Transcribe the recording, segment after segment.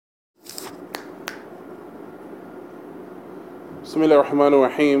بسم الله الرحمن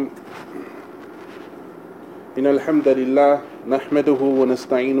الرحيم. إن الحمد لله نحمده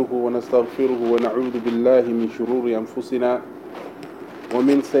ونستعينه ونستغفره ونعوذ بالله من شرور أنفسنا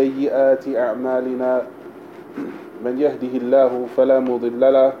ومن سيئات أعمالنا. من يهده الله فلا مضل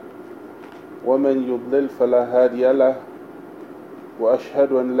له ومن يضلل فلا هادي له،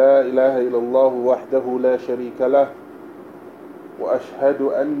 وأشهد أن لا إله إلا الله وحده لا شريك له، وأشهد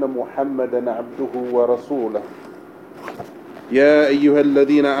أن محمدا عبده ورسوله. يا أيها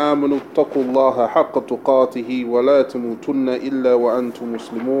الذين آمنوا اتقوا الله حق تقاته ولا تموتن إلا وأنتم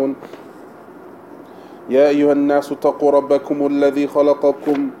مسلمون. يا أيها الناس اتقوا ربكم الذي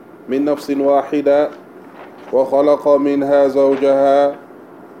خلقكم من نفس واحدة وخلق منها زوجها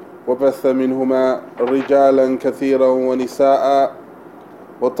وبث منهما رجالا كثيرا ونساء،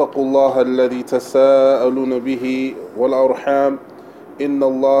 واتقوا الله الذي تساءلون به والأرحام إن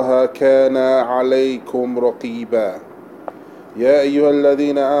الله كان عليكم رقيبا. يا أيها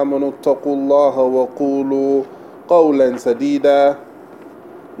الذين آمنوا اتقوا الله وقولوا قولا سديدا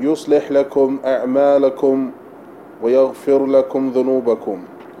يصلح لكم أعمالكم ويغفر لكم ذنوبكم،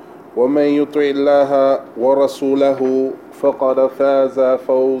 ومن يطع الله ورسوله فقد فاز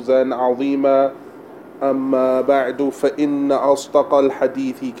فوزا عظيما. أما بعد، فإن أصدق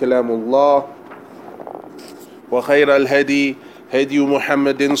الحديث كلام الله، وخير الهدي هدي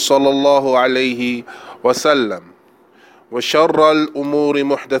محمد صلى الله عليه وسلم، وشر الأمور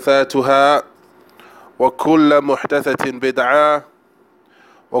محدثاتها، وكل محدثة بدعة،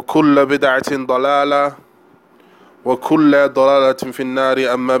 وكل بدعة ضلالة، وكل ضلالة في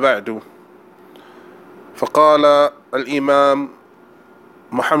النار. أما بعد، فقال الإمام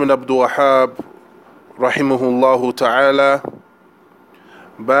محمد بن عبد الوهاب رحمه الله تعالى: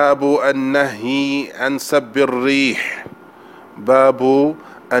 باب النهي عن سب الريح. باب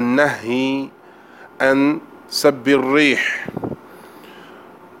النهي عن سب الريح.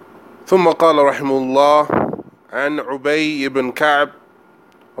 ثم قال رحمه الله: عن أبي بن كعب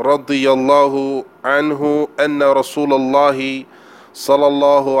رضي الله عنه أن رسول الله صلى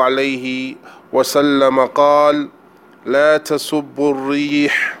الله عليه وسلم قال: لا تسبوا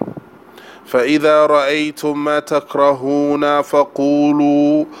الريح، فإذا رأيتم ما تكرهون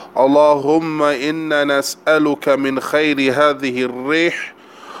فقولوا اللهم إنا نسألك من خير هذه الريح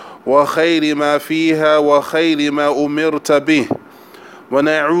وخير ما فيها وخير ما أمرت به،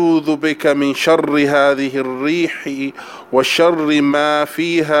 ونعوذ بك من شر هذه الريح وشر ما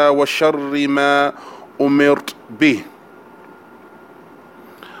فيها وشر ما أمرت به.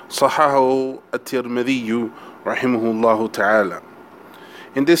 صححه at-Tirmidhi رحمه الله ta'ala.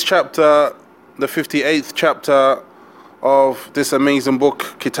 In this chapter, the 58th chapter of this amazing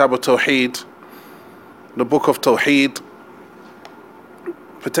book, Kitaab at-Tawheed, the book of Tawheed,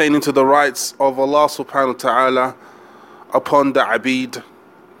 pertaining to the rights of Allah subhanahu wa ta'ala upon the Abid,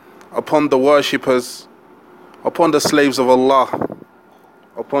 upon the worshippers, upon the slaves of Allah,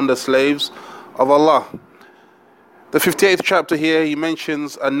 upon the slaves of Allah. The 58th chapter here, he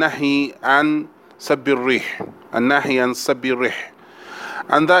mentions an-Nahi an Sabbir Rih, an-Nahi an Sabbir Rih,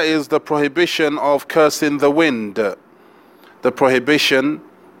 and that is the prohibition of cursing the wind. The prohibition,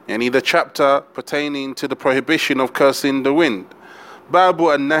 the chapter pertaining to the prohibition of cursing the wind. Babu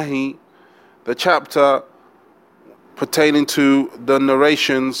an-Nahi, the chapter pertaining to the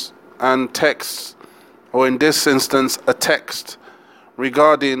narrations and texts, or in this instance a text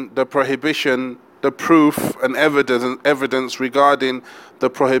regarding the prohibition, the proof and evidence regarding the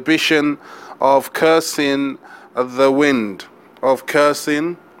prohibition of cursing the wind, of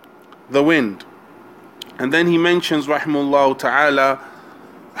cursing the wind. And then he mentions rahimahullah ta'ala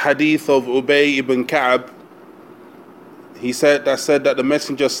hadith of Ubay ibn Ka'ab. He said that the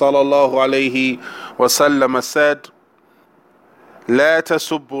Messenger sallallahu alayhi wasallam said, لا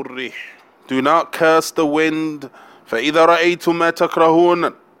تسبوا الريح, do not curse the wind. فإذا رأيتم ما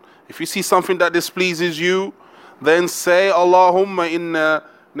تكرهون, if you see something that displeases you, then say Allahumma inna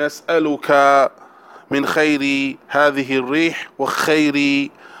nas'aluka min khayri hadhihi الريح وخير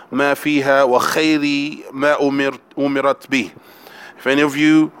ما فيها وخير ما أمرت به. If any of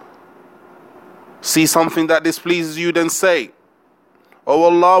you see something that displeases you, then say, Oh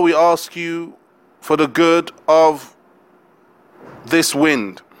Allah, we ask you for the good of this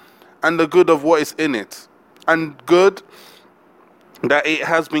wind and the good of what is in it, and good that it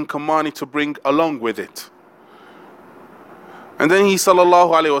has been commanded to bring along with it. And then he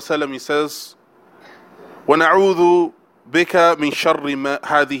sallallahu alayhi wasallam, he says, وَنَعُوذُ بِكَ مِنْ شَرِّ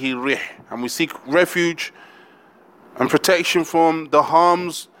هَذِهِ الرِّيحِ, and we seek refuge and protection from the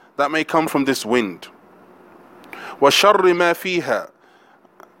harms that may come from this wind. وَشَرِّ مَا فِيهَا,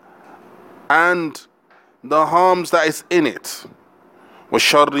 and the harms that is in it.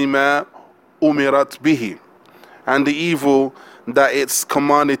 وَشَرِّ مَا أُمِرَتْ بِهِ, and the evil that it's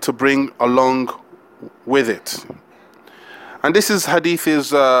commanded to bring along with it. And this hadith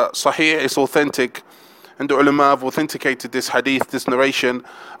is sahih, it's authentic, and the ulama have authenticated this hadith, this narration,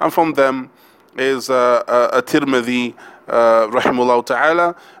 and from them is at-Tirmidhi rahimahullah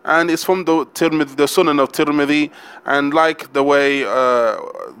ta'ala, and it's from the Sunan of Tirmidhi. And like the way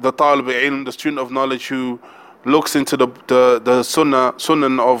the talib ilm, the student of knowledge who looks into the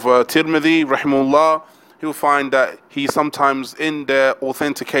Sunan of Tirmidhi rahimahullah, he'll find that he sometimes in there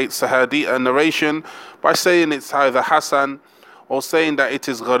authenticates a hadith, a narration, by saying it's either Hasan, or saying that it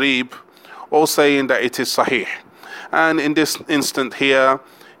is Gharib, or saying that it is Sahih. And in this instant here,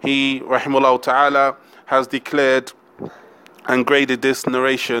 he, rahimahullah ta'ala, has declared and graded this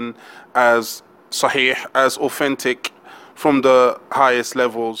narration as Sahih, as authentic, from the highest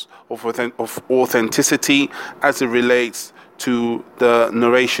levels of authenticity as it relates to the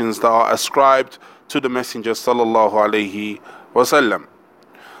narrations that are ascribed to the Messenger sallallahu alaihi wasallam.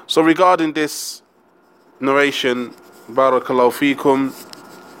 So regarding this narration, barakallahu feekum,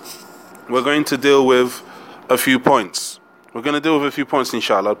 we're going to deal with a few points.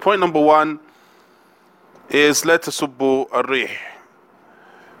 Inshallah. Point number one is لا تسبوا الريح.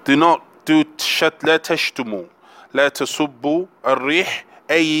 Do not do لا تشتموا. لا تسبوا الريح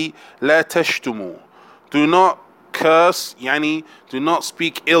أي لا تشتموا. Do not curse, يعني do not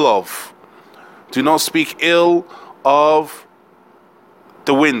speak ill of. Do not speak ill of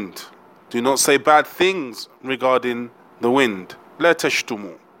the wind. Do not say bad things regarding the wind. لا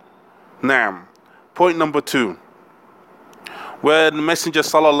تشتموا. Naam. Point number two, where the Messenger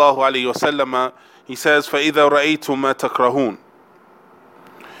sallallahu alaihi wasallam, he says, فَإِذَا رَأَيْتُمْ مَا تَكْرَهُونَ,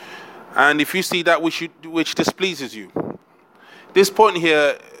 and if you see that which displeases you. This point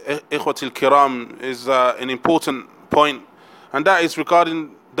here, ikhwatil kiram, is an important point, and that is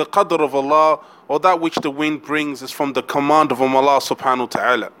regarding the qadr of Allah, or that which the wind brings is from the command of Allah subhanahu wa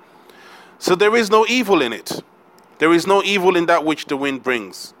ta'ala. So there is no evil in it. There is no evil in that which the wind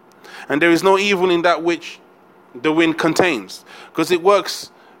brings, and there is no evil in that which the wind contains, because it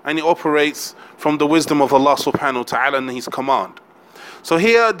works and it operates from the wisdom of Allah subhanahu wa ta'ala and His command. So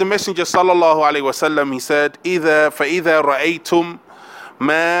here the Messenger sallallahu alaihi wasallam, he said, فَإِذَا رَأَيْتُمْ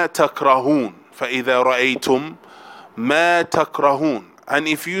مَا تَكْرَهُونَ فَإِذَا رَأَيْتُمْ مَا تَكْرَهُونَ, and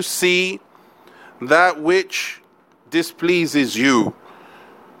if you see that which displeases you,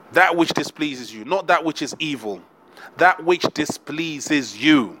 not that which is evil, that which displeases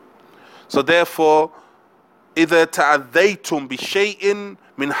you. So therefore, إذا تأذيتم بشيء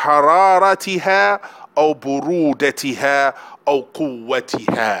من حرارتها أو برودتها أو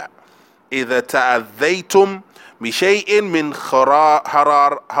قوتها. إذا تأذيتم بشيء من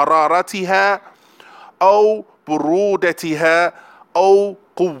حرارتها أو برودتها أو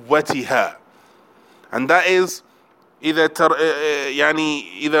قوتها. And that is إذا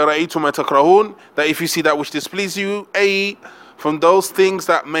رأيتم ما تكرهون, that if you see that which displeases you, A, from those things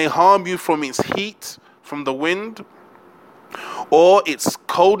that may harm you from its heat, from the wind, or its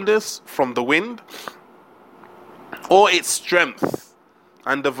coldness from the wind, or its strength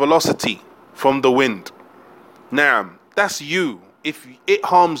and the velocity from the wind. Now, that's you, if it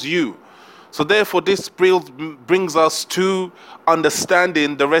harms you. So therefore this brings us to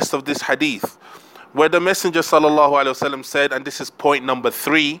understanding the rest of this hadith, where the Messenger sallallahu alaihi wasallam said, and this is point number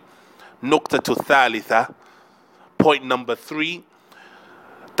 3, nuqtatu thalitha, point number 3,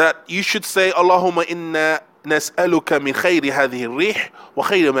 that you should say, Allahumma inna nas'aluka min khayri hadhihi ar-rih wa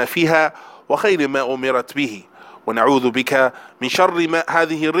khayri ma fiha wa khayri ma umirat bihi wa na'udhu bika min sharri ma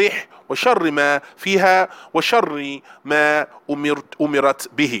hadhihi ar-rih wa sharri ma fiha wa sharri ma umirat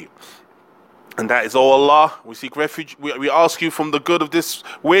bihi. And that is, oh Allah, we seek refuge, we ask you from the good of this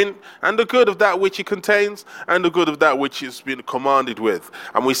wind, and the good of that which it contains, and the good of that which it's been commanded with.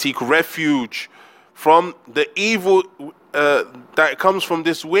 And we seek refuge from the evil that comes from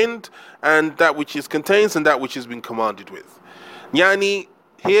this wind, and that which it contains, and that which has been commanded with. Yani,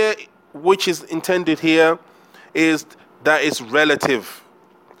 here, which is intended here, is that it's relative.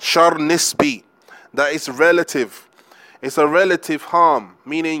 Shar nisbi, that it's relative. It's a relative harm,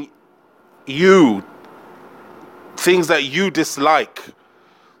 meaning things that you dislike.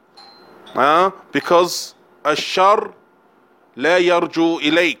 Because ash-shar la yarju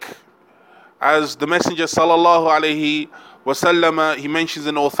ilayk, as the Messenger sallallahu alaihi wasallam, he mentions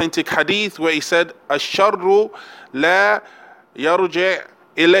an authentic hadith where he said, ash-sharru la yarji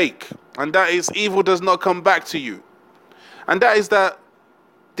ilayk, and that is, evil does not come back to you. And that is that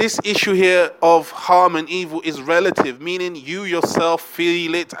this issue here of harm and evil is relative, meaning you yourself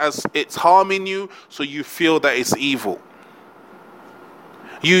feel it as it's harming you, so you feel that it's evil.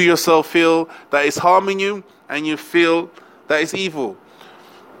 You yourself feel that it's harming you, and you feel that it's evil.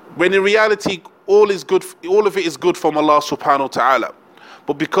 When in reality, all is good. All of it is good from Allah subhanahu wa ta'ala.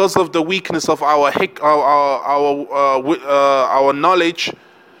 But because of the weakness of our knowledge,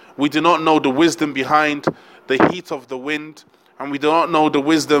 we do not know the wisdom behind the heat of the wind, and we do not know the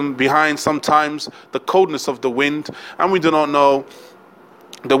wisdom behind sometimes the coldness of the wind, and we do not know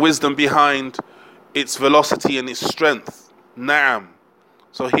the wisdom behind its velocity and its strength. Naam.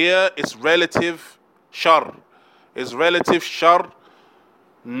 So here it's relative shar. It's relative shar,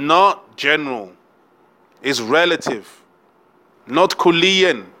 not general. It's relative. Not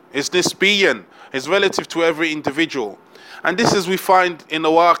kulliyan. It's nisbiyan. It's relative to every individual. And this is we find in the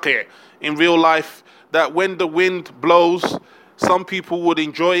waqi', in real life, that when the wind blows, some people would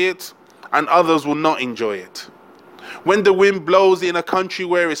enjoy it and others will not enjoy it. When the wind blows in a country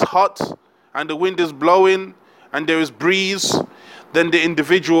where it's hot and the wind is blowing and there is breeze, then the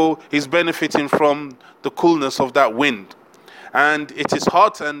individual is benefiting from the coolness of that wind. And it is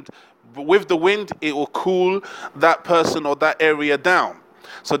hot, and with the wind it will cool that person or that area down.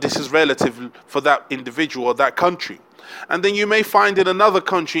 So this is relative for that individual or that country. And then you may find in another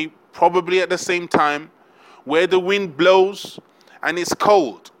country, probably at the same time, where the wind blows and it's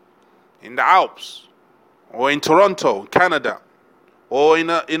cold, in the Alps, or in Toronto, Canada, or in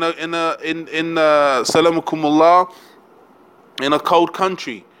Salamukumullah, in a cold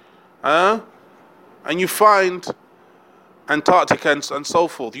country, and you find Antarctica and so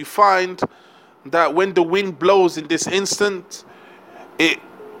forth. You find that when the wind blows in this instant,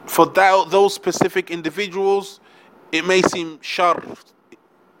 for those specific individuals, it may seem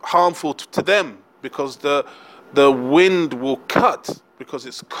harmful to them, because the wind will cut because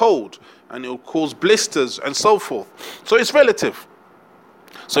it's cold and it will cause blisters and so forth. So it's relative.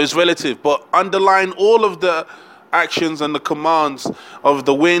 But underlying all of the actions and the commands of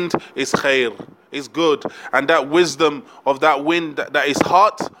the wind is khair, is good. And that wisdom of that wind that is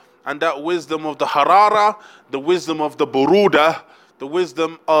hot, and that wisdom of the harara, the wisdom of the buruda, the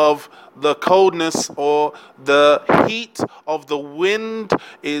wisdom of the coldness or the heat of the wind,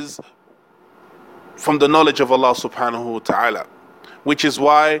 is from the knowledge of Allah subhanahu wa ta'ala. Which is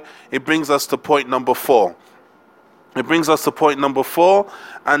why it brings us to point number 4. And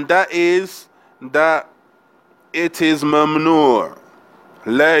that is that it is mamnu',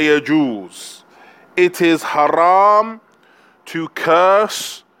 la yajuz. It is haram to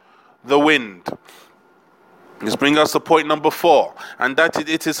curse the wind. This brings us to point number 4, and that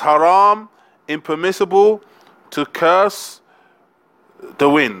it is haram, impermissible, to curse the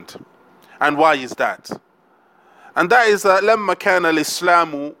wind. And why is that? And that is that لما كان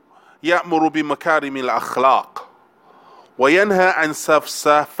الإسلام يأمر بمكارم الأخلاق وينهى عن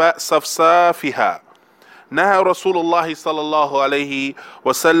سفسافها، نهى رسول الله صلى الله عليه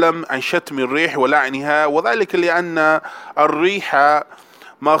وسلم عن شتم الريح ولعنها، وذلك لأن الريح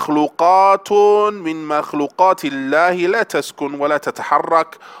مخلوقات من مخلوقات الله لا تسكن ولا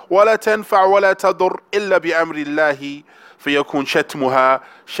تتحرك ولا تنفع ولا تضر إلا بأمر الله، فيكون شتمها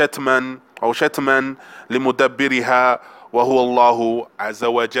شتما لمدبرها وهو الله عز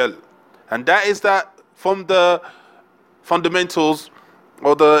وجل. And that is that from the fundamentals,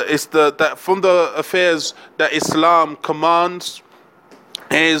 or that from the affairs that Islam commands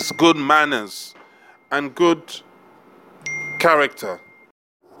is good manners and good character.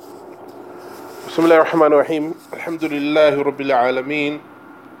 Bismillah ar-Rahman ar-Rahim. Alhamdulillahi Rabbil Alameen.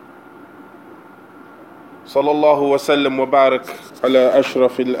 Sallallahu wa sallam wa barak ala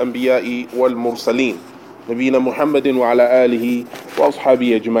ashrafil anbiya'i wal mursaleen. Nabina Muhammadin wa ala alihi wa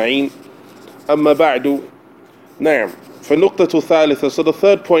ashabihi ajma'een. Amma ba'du. Naam. فالنقطة الثالثة. So the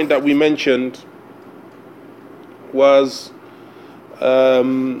third point that we mentioned was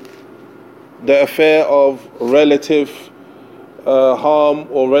the affair of relative harm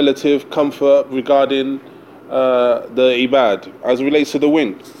or relative comfort regarding the ibad as relates to the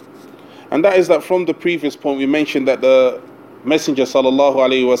wind. And that is that from the previous point we mentioned that the Messenger sallallahu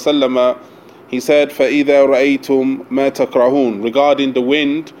alayhi wa sallam, he said, فَإِذَا رَأَيْتُمْ مَا تَكْرَهُونَ, regarding the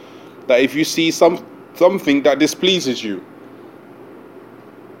wind, that if you see something that displeases you,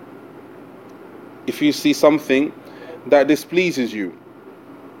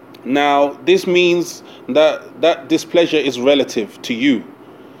 now this means that displeasure is relative to you.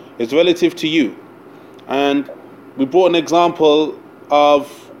 And we brought an example of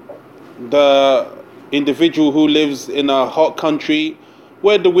the individual who lives in a hot country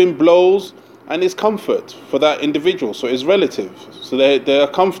where the wind blows and it's comfort for that individual, so it's relative, so they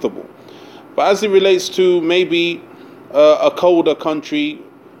are comfortable. But as it relates to maybe a colder country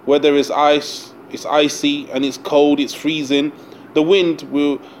where there is ice, it's icy and it's cold, it's freezing, the wind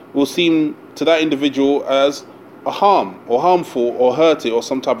will seem to that individual as a harm or harmful or hurting or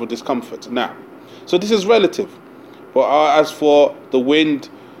some type of discomfort. Now, so this is relative. But as for the wind,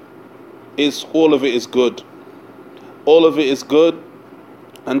 all of it is good. All of it is good,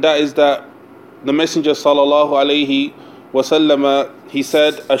 and that is that the Messenger sallallahu alaihi wasallam, he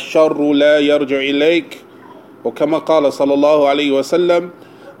said, "Ash-sharru la yarji' ilayk," or kama qala sallallahu alaihi wasallam,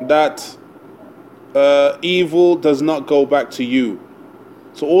 that evil does not go back to you.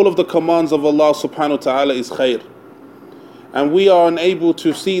 So all of the commands of Allah subhanahu wa ta'ala is khair. And we are unable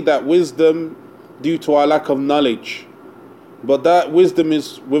to see that wisdom due to our lack of knowledge. But that wisdom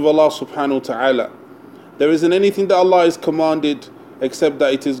is with Allah subhanahu wa ta'ala. There isn't anything that Allah has commanded except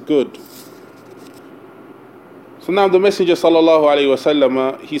that it is good. So now the Messenger sallallahu alayhi wa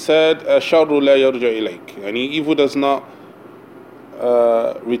sallam, he said, "Sharru la yarja ilayk," and evil does not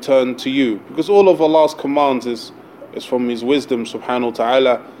return to you, because all of Allah's commands is from His wisdom subhanahu wa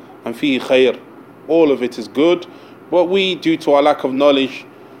ta'ala, and fihi khair. All of it is good, but we, due to our lack of knowledge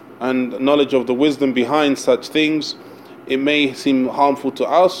and knowledge of the wisdom behind such things, it may seem harmful to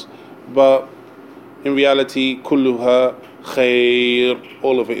us, but in reality, kulluha khair,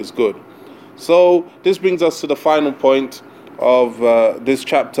 all of it is good. So this brings us to the final point of this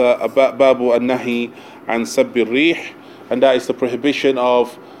chapter about Babu an-Nahi and Sabbi rih, and that is the prohibition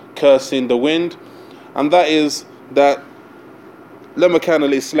of cursing the wind, and that is that لما كان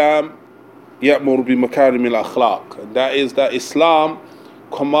الإسلام يأمر بمكارم الأخلاق, and that is that Islam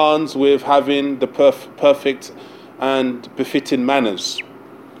commands with having the perfect and befitting manners.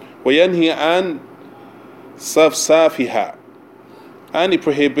 وينهي عن سفسافها, and it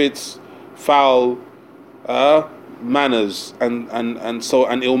prohibits foul manners and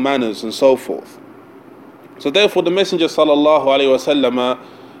ill manners and so forth. So therefore the Messenger sallallahu alaihi wasallam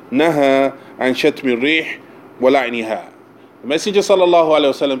naha an shatmi rih wa la'niha. The Messenger sallallahu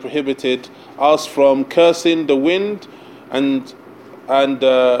alaihi wasallam prohibited us from cursing the wind and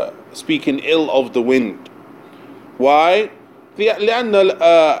speaking ill of the wind. Why? لأن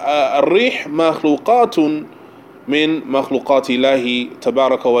الريح مخلوقات من مخلوقات الله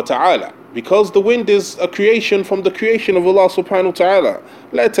تبارك وتعالى, because the wind is a creation from the creation of Allah subhanahu wa ta'ala.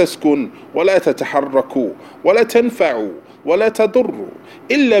 لا تسكن ولا تتحرك ولا تنفع ولا تضر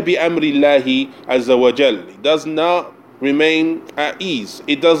إلا بأمر الله عز وجل. It does not remain at ease,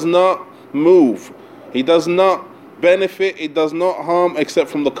 it does not move, it does not benefit, it does not harm except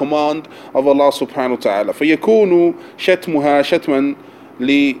from the command of Allah subhanahu wa ta'ala. فيكون شتمها شتما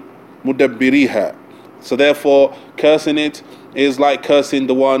لمدبريها. So therefore cursing it is like cursing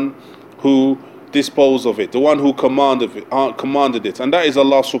the one who disposed of it, the one who commanded it, and that is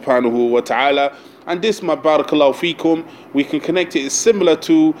Allah subhanahu wa ta'ala. And this, ma barakallahu feekum, we can connect it. It's similar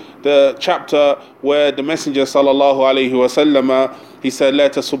to the chapter where the Messenger sallallahu alayhi wa sallam, he said, لا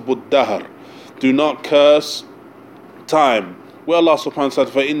تسبوا الدهر, do not curse time. Where Allah subhanahu wa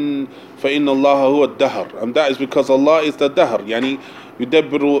ta'ala said, فإن الله هو الدهر, and that is because Allah is the dahr, يعني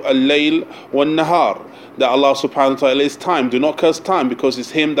يدبر الليل والنهار, that Allah subhanahu wa ta'ala is time. Do not curse time, because it's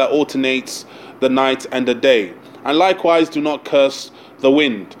Him that alternates the night and the day. And likewise, do not curse the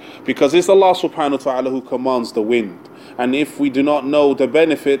wind, because it's Allah subhanahu wa ta'ala who commands the wind. And if we do not know the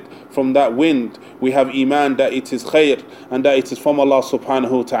benefit from that wind, we have iman that it is khair and that it is from Allah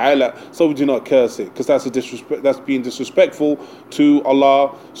subhanahu wa ta'ala, so we do not curse it, because that's being disrespectful to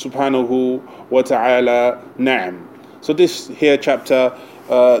Allah subhanahu wa ta'ala. Na'am. So this here chapter,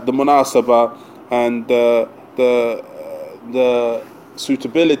 the munasaba and the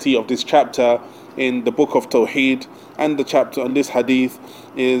suitability of this chapter in the book of Tawheed and the chapter on this hadith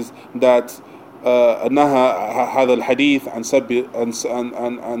is that نهى هذا الحديث عن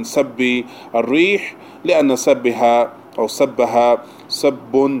سب الريح لأن سبها أو سبها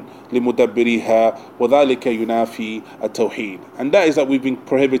سب لمدبرها وذلك ينافي التوحيد, and that is that we've been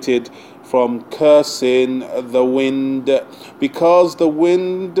prohibited from cursing the wind, because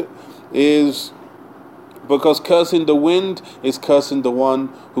cursing the wind is cursing the one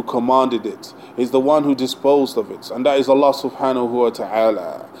who commanded it, is the one who disposed of it, and that is Allah subhanahu wa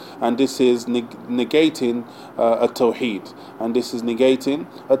ta'ala. And this is negating at-Tawheed, and this is negating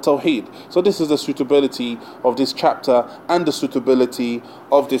at-Tawheed. So this is the suitability of this chapter and the suitability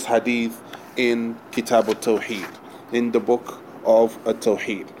of this hadith in Kitaab at-Tawheed, in the book of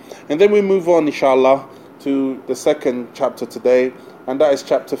at-Tawheed. And then we move on, inshallah, to the second chapter today, and that is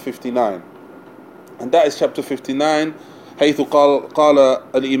chapter 59. And that is chapter 59, حيث قال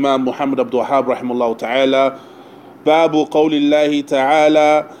الإمام محمد بن وهاب رحمه الله تعالى باب قول الله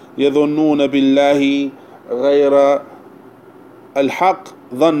تعالى يظنون بالله غير الحق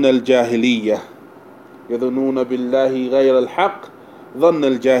ظن الجاهلية يظنون بالله غير الحق ظن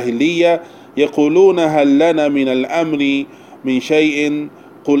الجاهلية يقولون هل لنا من الأمر من شيء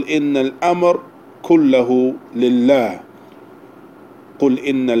قل إن الأمر كله لله قل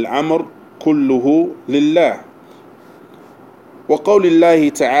إن الأمر كله لله. وقول الله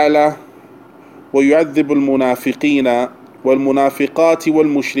تعالى ويعذب المنافقين والمنافقات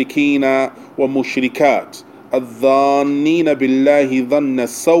والمشركين والمشركات الظانين بالله ظن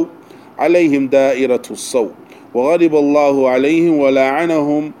السوء عليهم دائرة السوء وغضب الله عليهم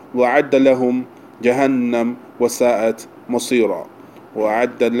ولعنهم وأعد لهم جهنم وساءت مصيرا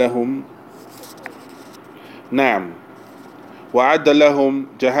وأعد لهم وأعد لهم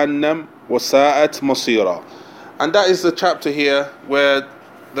جهنم وساءت مصيرا. And that is the chapter here where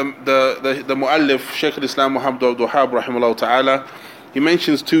the Mu'allif, Shaykh al-Islam Muhammad Abdul Wahhab rahimahullah ta'ala, he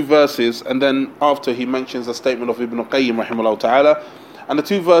mentions two verses, and then after he mentions a statement of Ibn Qayyim rahimahullah ta'ala. And the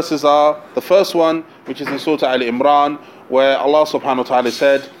two verses are, the first one, which is in Surah Al-Imran, where Allah subhanahu wa ta'ala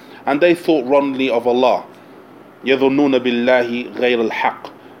said, and they thought wrongly of Allah. يَظُنُّونَ بِاللَّهِ غَيْرَ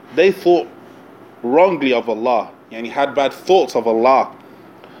الْحَقِّ. They thought wrongly of Allah, and he had bad thoughts of Allah.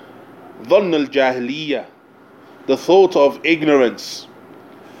 ظَنَّ الْجَاهِلِيَّةِ. The thought of ignorance.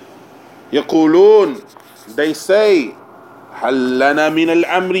 يَقُولُونَ. They say, هَلْ لَنَا مِنَ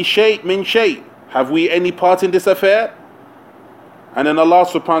الْأَمْرِ شَيْءٍ مِنْ شَيْءٍ. Have we any part in this affair? And then Allah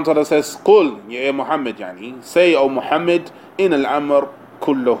subhanahu wa ta'ala says, قُلْ Ya Muhammad, say, O Muhammad, إِنَ الْأَمْرِ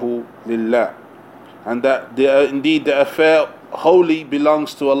كُلَّهُ لِلَّهِ. And that indeed the affair wholly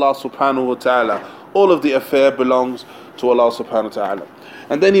belongs to Allah subhanahu wa ta'ala. All of the affair belongs to Allah subhanahu wa ta'ala.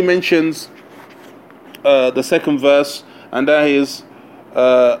 And then he mentions the second verse, and that is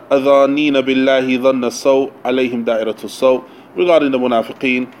أَذَانِينَ بِاللَّهِ ظَنَّ السَّوْءِ عَلَيْهِمْ دَائِرَةُ السَّوْءِ. Regarding the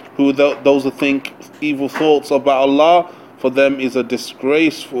munafiqeen, who those who think evil thoughts about Allah, for them is a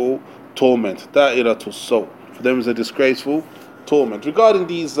disgraceful torment. Da'iratul Saw. For them is a disgraceful torment. Regarding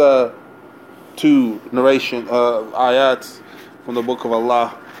these two narration ayats from the book of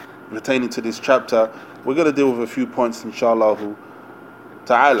Allah pertaining to this chapter, we're going to deal with a few points, inshallah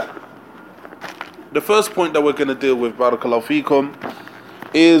ta'ala. The first point that we're going to deal with, barakallahu feekum,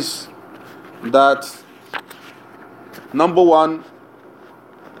 is that number one,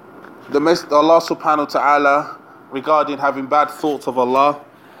 Allah subhanahu wa ta'ala, regarding having bad thoughts of Allah,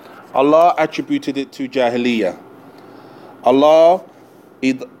 Allah attributed it to Jahiliyyah. Allah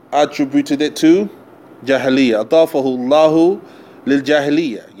attributed it to Jahiliyyah. أضافه الله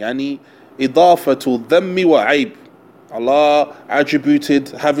للجاهلية. يعني إضافة الذم وعيب. Allah attributed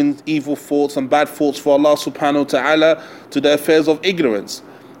having evil thoughts and bad thoughts for Allah subhanahu wa ta'ala to the affairs of ignorance.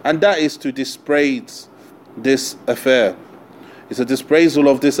 And that is to dispraise this affair. It's a dispraisal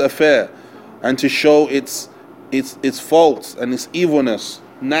of this affair and to show its faults and its evilness.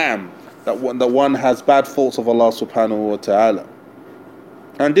 That one has bad thoughts of Allah subhanahu wa ta'ala.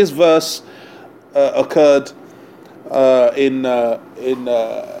 And this verse occurred in the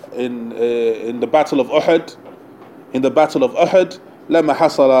battle of Uhud. In the battle of Uhud, لما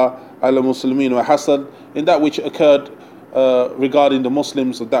حصل على المسلمين وحصل, in that which occurred regarding the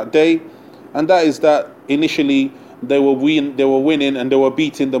Muslims of that day, and that is that initially they were winning and they were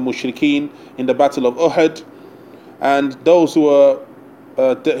beating the mushrikeen in the battle of Uhud, and those who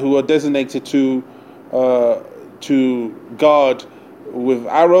were designated to guard with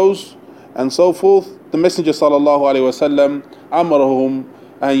arrows and so forth, the Messenger sallallahu alaihi wasallam amarahum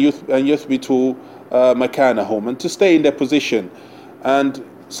an yuthbitu makanahum, and to stay in their position. And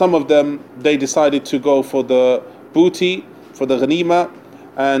some of them, they decided to go for the booty, for the ghanima,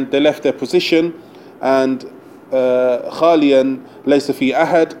 and they left their position. And khaliyan laysa fi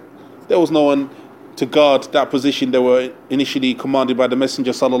ahad, there was no one to guard that position. They were initially commanded by the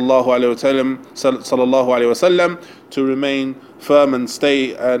Messenger sallallahu alaihi wasallam to remain firm and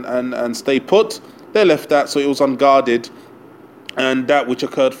stay and stay put. They left that, so it was unguarded, and that which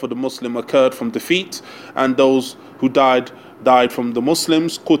occurred for the Muslim occurred from defeat, and those who died from the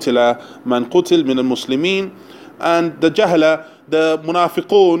Muslims. Qutila man qutil min al-muslimin. And the jahala, the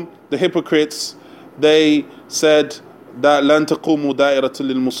munafiqun, the hypocrites, they said that lan taqumu da'iratul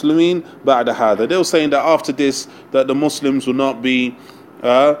lil muslimin ba'da hadha. They were saying that after this, that the Muslims will not be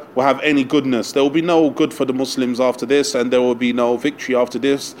will have any goodness. There will be no good for the Muslims after this, and there will be no victory after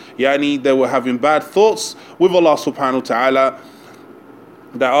this. Yani, they were having bad thoughts with Allah subhanahu wa ta'ala,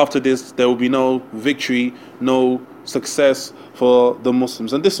 that after this there will be no victory, no success for the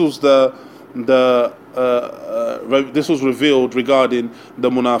Muslims. And this was this was revealed regarding the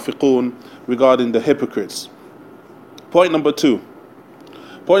munafiqun, regarding the hypocrites. Point number two,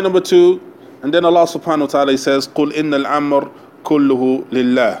 and then Allah subhanahu wa ta'ala says, قُلْ إِنَّ الْأَمْرِ كُلُّهُ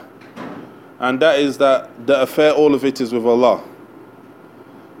لِلَّهِ. and that is that the affair, all of it is with Allah.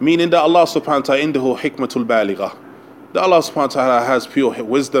 Meaning that Allah subhanahu wa ta'ala indahu hikmatul baligha. That Allah subhanahu wa ta'ala has pure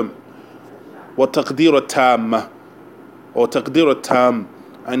wisdom. Wa taqdir at-tam. Or taqdir at-tam.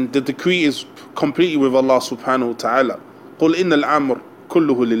 And the decree is completely with Allah subhanahu wa ta'ala. قُلْ إِنَّ الْأَمْرِ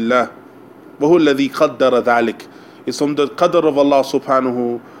كُلُّهُ لِلَّهِ وَهُوَ الَّذِي قَدَّرَ ذَلِكَ. It's from the qadr of Allah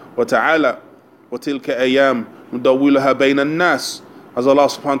subhanahu wa ta'ala. وَتِلْكَ أَيَّامٌ نُدَوِّلُهَا بَيْنَ النَّاسِ. As Allah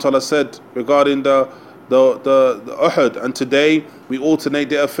subhanahu wa ta'ala said regarding the Uhud, and today we alternate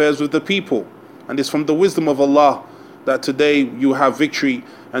the affairs with the people. And it's from the wisdom of Allah that today you have victory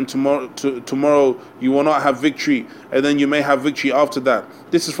and tomorrow you will not have victory, and then you may have victory after that.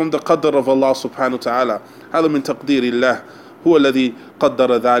 This is from the qadr of Allah subhanahu wa ta'ala. هذا من تقدير الله هو الذي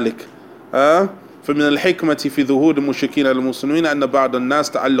قدر ذلك. فمن الحكمة في ظهور المشركين المسلمين أن بعض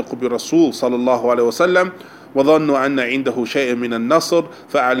الناس تعلقوا برسول صلى الله عليه وسلم وظنوا أن عنده شيء من النصر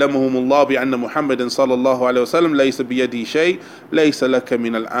فأعلمهم الله بأن محمد صلى الله عليه وسلم ليس بيده شيء ليس لك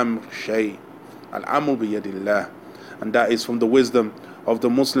من الأمر شيء الأمر بيد الله. And that is from the wisdom of the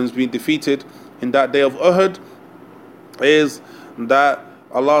Muslims being defeated in that day of Uhud, is that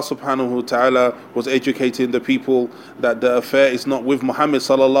Allah subhanahu wa ta'ala was educating the people that the affair is not with Muhammad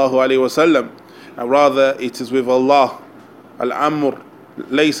sallallahu alayhi wa sallam, and rather it is with Allah. Al-amr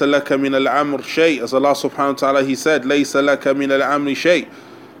laysa laka min al-amr shay. As Allah subhanahu wa ta'ala, He said, laysa laka min al-amri shay.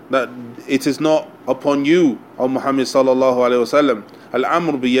 That it is not upon you, O Muhammad sallallahu alayhi wa sallam.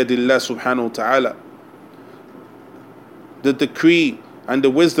 Al-amr biyadillah subhanahu wa ta'ala. The decree and the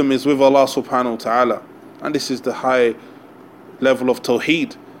wisdom is with Allah subhanahu wa ta'ala. And this is the high level of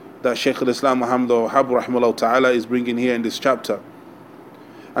Tawheed that Shaykh al-Islam Muhammad Wahhab rahimahullah ta'ala is bringing here in this chapter.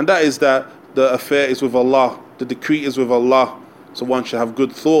 And that is that the affair is with Allah, the decree is with Allah, so one should have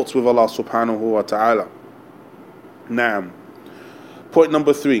good thoughts with Allah subhanahu wa ta'ala. Naam. Point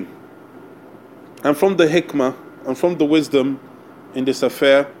number 3. And from the hikmah and from the wisdom in this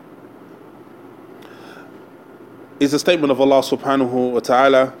affair is the statement of Allah subhanahu wa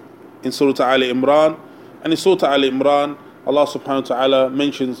ta'ala in Surah Al Imran. And in Surah Al Imran, Allah subhanahu wa ta'ala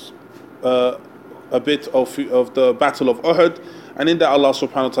mentions a bit of the battle of Uhud, and in that Allah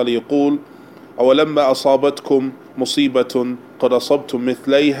subhanahu wa ta'ala يقول أولما أصابتكم مصيبة قد أصبتم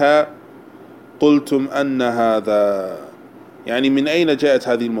مثليها قلتم أن هذا يعني من أين جاءت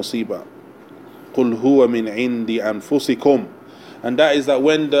هذه المصيبة قل هو من عند أنفسكم. And that is that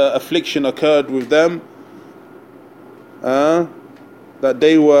when the affliction occurred with them, that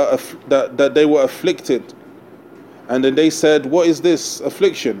they were afflicted, and then they said, what is this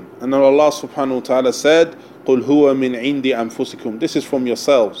affliction? And then Allah subhanahu wa ta'ala said, قُلْ هُوَ مِنْ عِنْدِ أَنفُسِكُمْ. This is from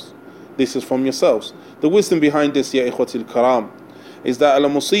yourselves. This is from yourselves. The wisdom behind this, ya ikhwati al-karam, is that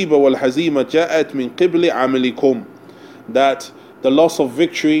al-musiba wal-hazima ja'at min qibli amalikum. That the loss of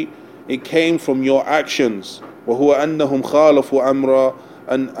victory, it came from your actions. وَهُوَ أَنَّهُمْ خَالَفُوا أَمْرَ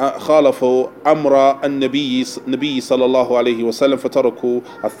خالفوا أمر النبي صلى الله عليه وسلم فتركوا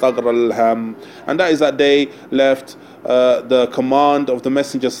الثغر الهام. And that is that they left the command of the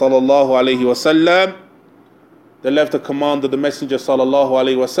Messenger صلى الله عليه وسلم. They left the command of the Messenger صلى الله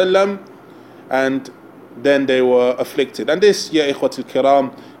عليه وسلم, and then they were afflicted. And this, ya ikhwatul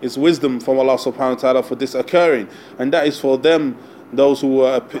kiram, is wisdom from Allah subhanahu wa ta'ala for this occurring. And that is for them, those who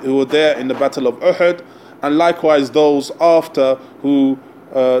were there in the battle of Uhud, and likewise those after who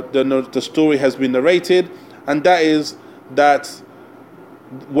the story has been narrated. And that is that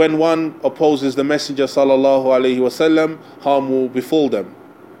when one opposes the Messenger sallallahu alaihi wasallam, harm will befall them.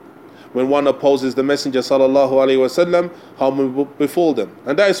 When one opposes the Messenger sallallahu alaihi wasallam, harm will befall them.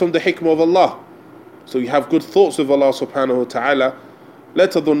 And that is from the hikmah of Allah. So you have good thoughts with Allah subhanahu wa ta'ala. La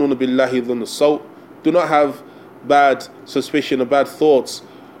tadhunnuna billahi dhunna as-saw. Do not have bad suspicion or bad thoughts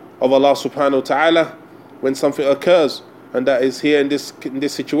of Allah subhanahu wa ta'ala when something occurs. And that is here in this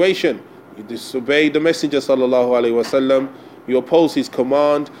situation. You disobey the Messenger sallallahu alaihi wasallam, you oppose his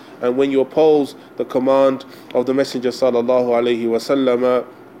command, and when you oppose the command of the Messenger sallallahu alaihi wasallam,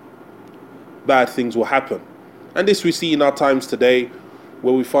 bad things will happen. And this we see in our times today,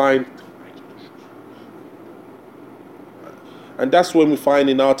 where we find, and that's when we find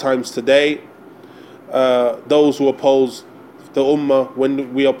in our times today, those who oppose the ummah,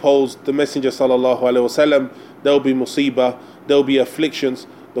 when we oppose the Messenger sallallahu alaihi wasallam, there will be musibah, there will be afflictions,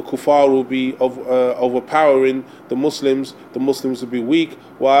 the kuffar will be overpowering the Muslims will be weak.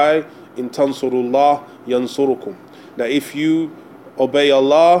 Why? In tansurullah yansurukum. That if you obey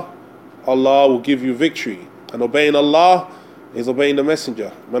Allah, Allah will give you victory. And obeying Allah is obeying the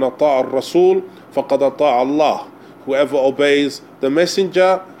Messenger. Man ata'a ar-Rasul faqad ata'a Allah. Whoever obeys the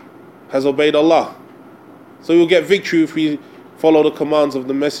Messenger has obeyed Allah. So you'll get victory follow the commands of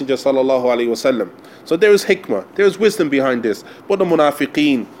the Messenger sallallahu alaihi wasallam. So there is hikmah, there is wisdom behind this. But the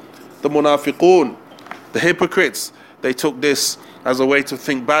munafiqeen, the munafiqun, the hypocrites, they took this as a way to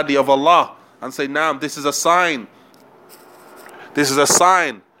think badly of Allah and say, "Naam, this is a sign. This is a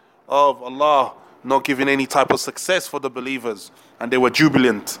sign of Allah not giving any type of success for the believers." And they were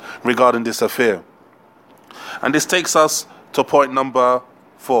jubilant regarding this affair. And this takes us to point number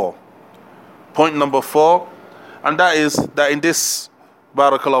 4. Point number 4, and that is that in this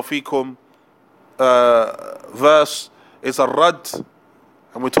Barakallahu Feekum verse is a rad,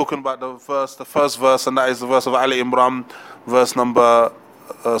 and we're talking about the first verse, and that is the verse of Ali Imran, verse number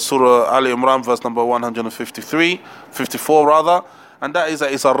Surah Ali Imran, verse number 54 rather, and that is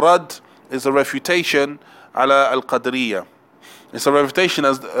that it's a rad, is a refutation ala al-Qadariyah. It's a refutation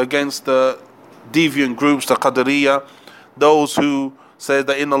against the deviant groups, the Qadariyah, those who say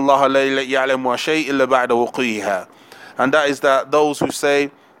that inna Allah la ya'lamu shay illa ba'da wuqiha, and that is that those who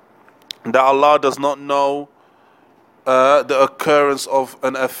say that Allah does not know the occurrence of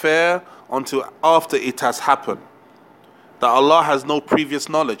an affair until after it has happened. That Allah has no previous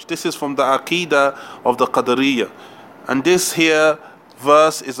knowledge. This is from the Aqidah of the Qadariyah, and this here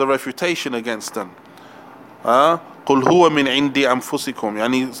verse is a refutation against them. قل هو من عندي أنفسكم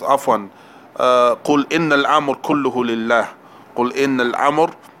يعني عفوا قل إن الأمر كله لله قل إن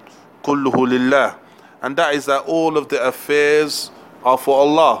الأمر كله لله, and that is that all of the affairs are for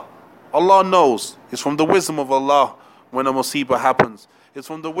Allah. Allah knows. It's from the wisdom of Allah when a musibah happens. It's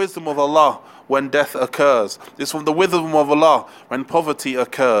from the wisdom of Allah when death occurs. It's from the wisdom of Allah when poverty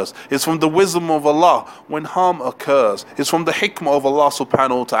occurs. It's from the wisdom of Allah when harm occurs. It's from the hikmah of Allah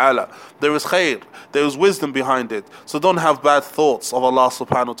subhanahu wa ta'ala. There is khair, there is wisdom behind it. So don't have bad thoughts of Allah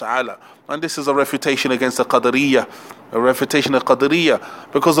subhanahu wa ta'ala. And this is a refutation against the Qadariyah. A refutation of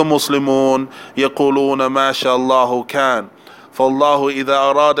Qadariyah. Because the Muslimun يقولون ما شاء الله كان فالله إذا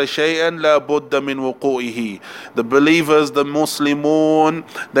أراد شيئا لا بد من وقوعه. The believers, the Muslimun,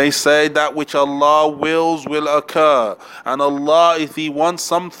 they say that which Allah wills will occur, and Allah, if He wants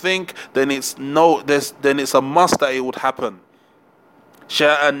something, then it's a must that it would happen.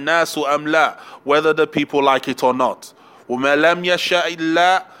 شاء الناس أم لا, whether the people like it or not. وما لم يشاء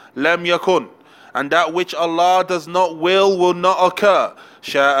الله لم يكن, and that which Allah does not will not occur.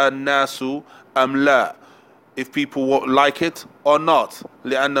 شاء الناس أم لا, if people like it or not.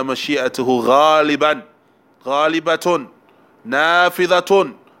 لأن مشيئته غالبة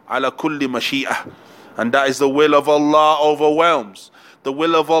نافذة على كل مشيئة, and that is the will of Allah overwhelms. The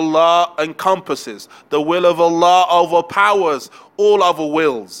will of Allah encompasses. The will of Allah overpowers all other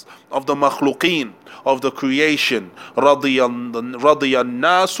wills of the makhluqeen, of the creation. رضي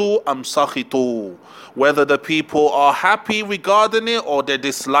الناس أم سخطوا, whether the people are happy regarding it or they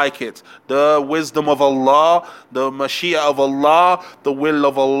dislike it. The wisdom of Allah, the Mashiach of Allah, the will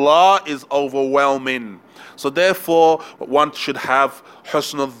of Allah is overwhelming. So therefore, one should have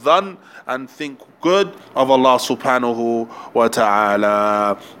husn al-dhan and think good of Allah subhanahu wa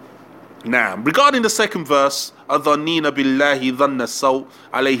ta'ala. Now, regarding the second verse, أَظَنِّينَ بِاللَّهِ ظَنَّ السَّوْءِ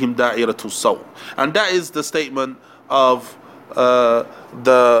عَلَيْهِمْ دَائِرَةُ السَّوْءِ, and that is the statement of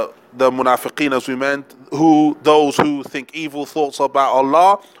the munafiqeen, as we meant, those who think evil thoughts about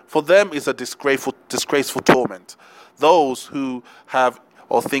Allah, for them is a disgraceful torment. Those who have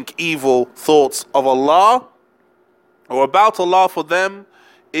or think evil thoughts of Allah or about Allah, for them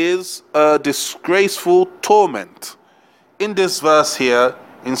is a disgraceful torment. In this verse here,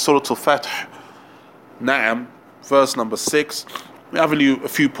 in Surah Al-Fath, Na'am, verse number 6, we have a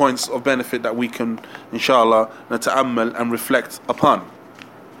few points of benefit that we can, inshallah, nata'ammal and reflect upon.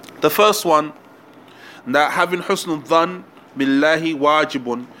 The first one, that having husnul dhan billahi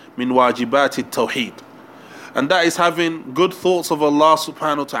wajibun min wajibat at-Tawheed, and that is having good thoughts of Allah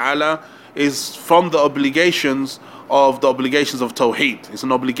subhanahu wa ta'ala is from the obligations of Tawheed. It's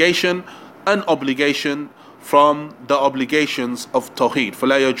an obligation from the obligations of Tawheed.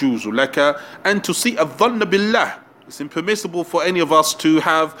 فَلَا يَجُوزُ لَكَ أَن تُسِيءَ الظَّنَّ بِاللَّهِ. It's impermissible for any of us to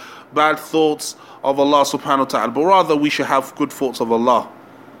have bad thoughts of Allah subhanahu wa ta'ala, but rather we should have good thoughts of Allah.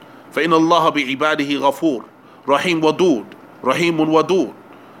 فإن الله بعباده غفور رحيم ودود رحيم ودود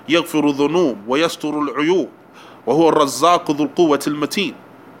يغفر الذنوب ويستر العيوب وهو الرزاق ذو القوة المتين.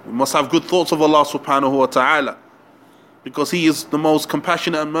 We must have good thoughts of Allah subhanahu wa ta'ala, because He is the most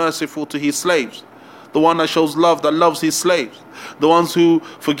compassionate and merciful to His slaves, the one that shows love, that loves His slaves, the ones who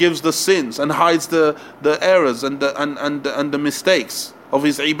forgives the sins and hides the errors and the mistakes of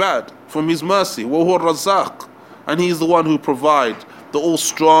His ibad from His mercy. وهو الرزاق, and He is the one who provides, the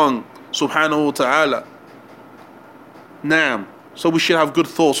all-strong subhanahu wa ta'ala. Naam. So we should have good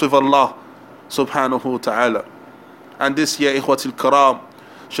thoughts with Allah subhanahu wa ta'ala. And this year, Ikhwatil Karam,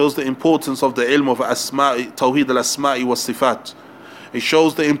 shows the importance of the ilm of Tawheed al-Asma'i wa Sifat. It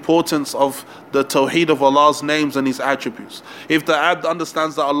shows the importance of the Tawheed of Allah's names and His attributes. If the abd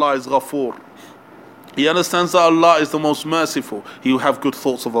understands that Allah is Ghafoor, he understands that Allah is the most merciful, he will have good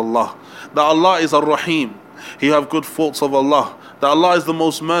thoughts of Allah. That Allah is Ar-Rahim, he will have good thoughts of Allah. That Allah is the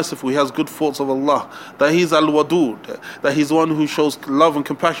most merciful, he has good thoughts of Allah. That He's Al-Wadud, that He's the one who shows love and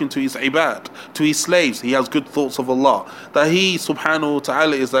compassion to His ibad, to His slaves, He has good thoughts of Allah. That He subhanahu wa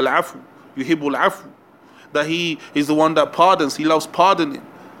ta'ala is Al-Afu, Yuhibbul Afu. That He is the one that pardons, He loves pardoning.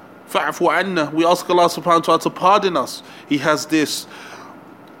 Fa'afu anna, we ask Allah subhanahu wa ta'ala to pardon us. He has this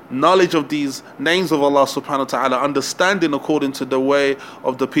knowledge of these names of Allah subhanahu wa ta'ala, understanding according to the way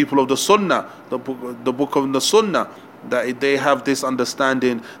of the people of the Sunnah, the book of the Sunnah, that they have this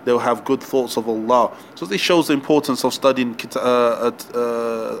understanding, they'll have good thoughts of Allah. So this shows the importance of studying Asma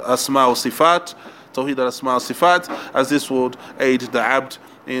wa Sifat, Tawheed al-Asma wa Sifat, as this would aid the abd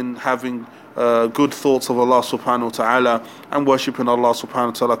in having good thoughts of Allah subhanahu wa ta'ala and worshipping Allah subhanahu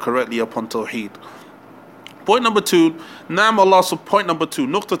wa ta'ala correctly upon Tawheed. Point number two, point number two,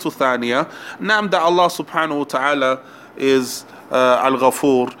 Nuqtatu Thaniya, that Allah subhanahu wa ta'ala is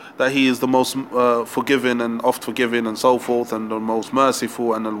Al-Ghafoor, that He is the most forgiving and oft forgiving and so forth, and the most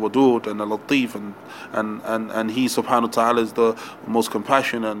merciful, and Al-Wadud and Al-Latif, and He subhanahu wa ta'ala is the most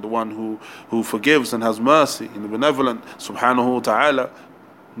compassionate and the one who forgives and has mercy and benevolent subhanahu wa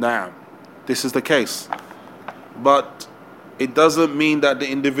ta'ala. This is the case, but it doesn't mean that the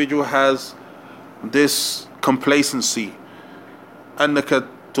individual has this complacency. أنك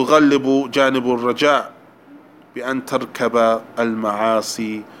تغلب جانب الرجاء بأن تركب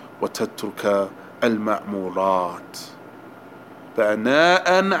المعاصي وتترك المأمورات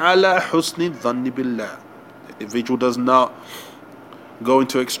بناء على حسن الظن بالله. The individual does not go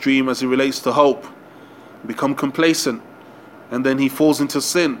into extreme as it relates to hope, become complacent, and then he falls into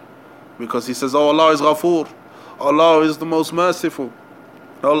sin because he says, oh, Allah is Ghafoor, Allah is the most merciful,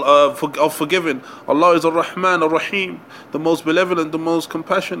 of forgiving, Allah is Ar-Rahman Ar-Rahim, the most benevolent, the most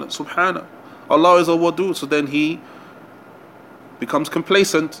compassionate, subhanahu. Allah is Al-Wadud. So then he becomes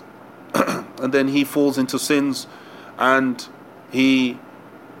complacent and then he falls into sins and he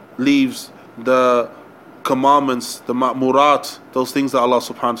leaves the commandments, the ma'murat, those things that Allah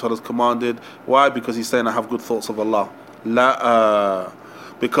subhanahu wa ta'ala has commanded. Why? Because he's saying, I have good thoughts of Allah.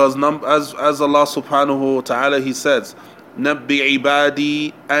 Because as Allah subhanahu wa ta'ala, He says, نبي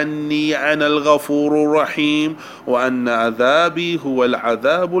عبادي أني أنا الغفور الرحيم وأن عذابي هو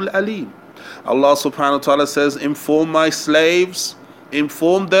العذاب الأليم. Allah subhanahu wa ta'ala says, inform my slaves,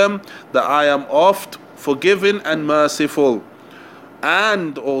 inform them that I am oft forgiving and merciful,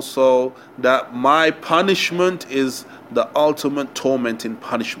 and also that my punishment is the ultimate tormenting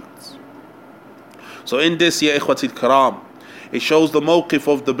punishment. So in this, ya ikhwatil karam, it shows the mawqif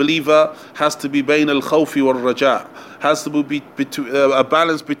of the believer has to be bayn al-khawfi wal-raja, has to be a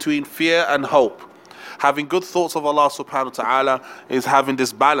balance between fear and hope. Having good thoughts of Allah subhanahu wa ta'ala is having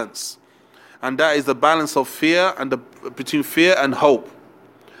this balance, and that is the balance of fear and between fear and hope.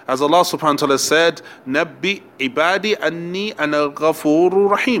 As Allah subhanahu wa ta'ala said, Nabbi ibadi anni ana al-ghafurur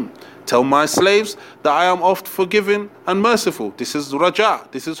rahim. Tell my slaves that I am oft forgiving and merciful. This is raja,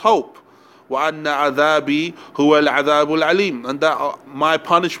 this is hope. وَأَنَّ عَذَابِي هُوَ الْعَذَابُ الْعَلِيمُ, and that my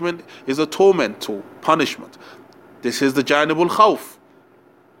punishment is a torment or punishment. This is the janibul khawf.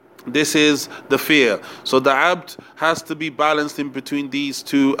 This is the fear. So the abd has to be balanced in between these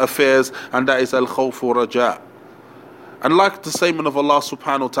two affairs, and that is al-khawf wa raja. And like the statement of Allah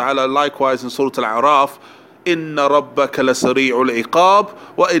subhanahu wa ta'ala, likewise in Surah Al-A'raf, إِنَّ رَبَّكَ لَسَرِيعُ الْعِقَابِ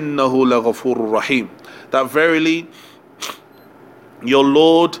وَإِنَّهُ لَغَفُورٌ رَحِيمٌ. That verily your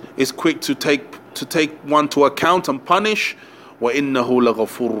Lord is quick to take one to account and punish. وَإِنَّهُ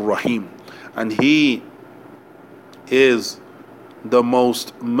لَغَفُورٌ رَحِيمٌ. And He is the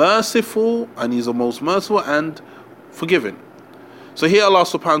most merciful, and He's the most merciful and forgiving. So here Allah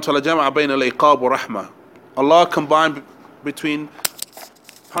subhanahu wa ta'ala jama'a bayna al-iqab wa rahmah. Allah combined between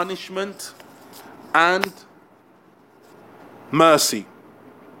punishment and mercy.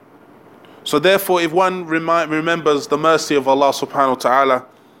 So therefore, if one remembers the mercy of Allah subhanahu wa ta'ala,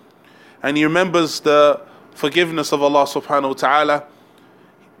 and he remembers the forgiveness of Allah subhanahu wa ta'ala,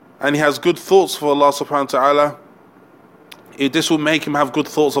 and he has good thoughts for Allah subhanahu wa ta'ala, this will make him have good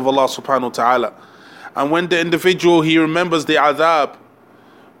thoughts of Allah subhanahu wa ta'ala. And when the individual, he remembers the adhab,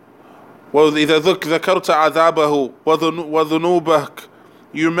 وَإِذَا ذَكَرْتَ عَذَابَهُ وَذُنُوبَكَ,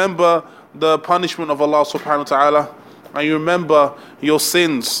 you remember the punishment of Allah subhanahu wa ta'ala, and you remember your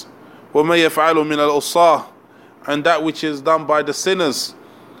sins, وَمَا يَفْعَلُ مِنَ الْأُصَّاةِ, and that which is done by the sinners,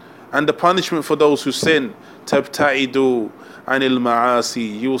 and the punishment for those who sin. تبتعدوا عن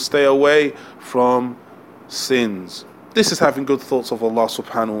المعاصي. You will stay away from sins. This is having good thoughts of Allah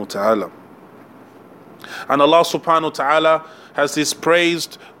subhanahu wa ta'ala. And Allah subhanahu wa ta'ala has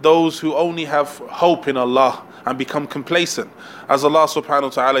dispraised those who only have hope in Allah and become complacent. As Allah subhanahu wa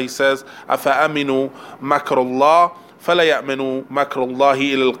ta'ala, He says, أَفَأَمِنُوا مَكْرَ اللَّهِ فَلَا يَأْمَنُوا مَكْرَ اللَّهِ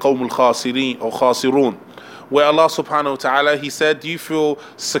إِلَى الْقَوْمِ الْخَاسِرِينَ or خَاسِرُونَ. Where Allah subhanahu wa ta'ala, He said, do you feel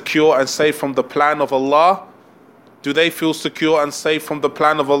secure and safe from the plan of Allah? Do they feel secure and safe from the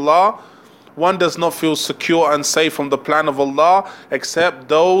plan of Allah? One does not feel secure and safe from the plan of Allah except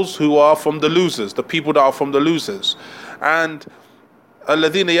those who are from the losers, the people that are from the losers. And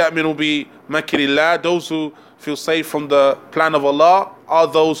الَّذِينَ يَأْمِنُوا بِمَكْرِ اللَّهِ, those who feel safe from the plan of Allah are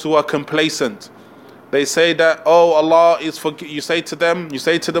those who are complacent. They say that, oh, Allah is you say to them, you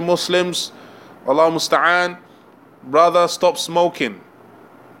say to the Muslims, Allah musta'an, brother, stop smoking.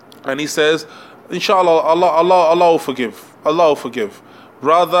 And he says, inshallah, Allah will forgive. Allah will forgive.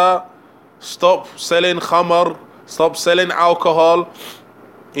 Brother, stop selling khamar, stop selling alcohol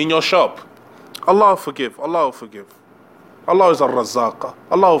in your shop. Allah will forgive. Allah will forgive. Allah is al-Razzaq.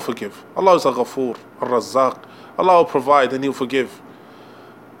 Allah will forgive. Allah is al-Ghafoor, al-Razzaq. Allah will provide and He'll forgive.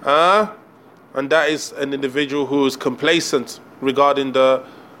 And that is an individual who is complacent regarding the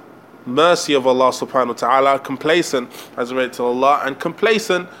mercy of Allah subhanahu wa ta'ala, complacent as related to Allah, and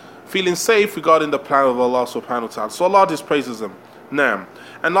complacent, feeling safe regarding the plan of Allah subhanahu wa ta'ala. So Allah dispraises them. Now,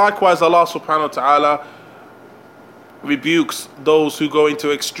 and likewise Allah subhanahu wa ta'ala rebukes those who go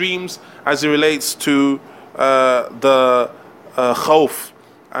into extremes as it relates to the khawf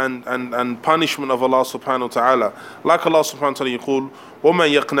and punishment of Allah subhanahu wa ta'ala. Like Allah subhanahu wa ta'ala يقول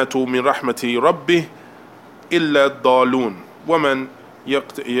وَمَنْ يَقْنَتُ مِنْ رَحْمَةِ رَبِّهِ إِلَّا الضَّالُونَ وَمَنْ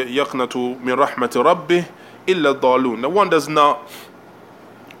يَقْنَتُ مِنْ رَحْمَةِ رَبِّهِ إِلَّا الضَّالُونَ. Now one does not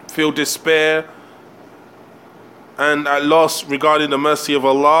feel despair and at loss regarding the mercy of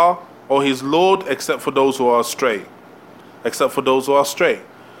Allah or His Lord except for those who are astray. Except for those who are astray.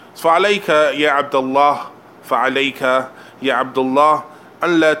 فَعَلَيْكَ يَا عَبْدَ اللَّهِ فَعَلَيْكَ يَا عَبْدَ اللَّهِ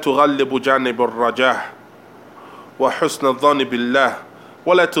أَنْ لَا تُغَلِّبُ جَانِبَ الرَّجَاءِ وَحُسْنَ الظَّنِّ بِاللَّهِ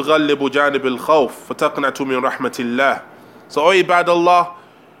وَلَا تُغَلِّبُ جَانِبَ الْخَوْفِ فَتَقْنَتُ مِنْ رَحْمَةِ اللَّهِ. So, O Ibadallah,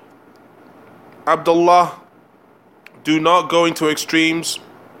 Abdullah, do not go into extremes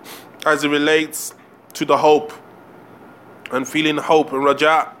as it relates to the hope and feeling hope and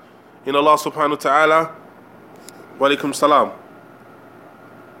raja in Allah subhanahu wa ta'ala. Wa alaikum salam.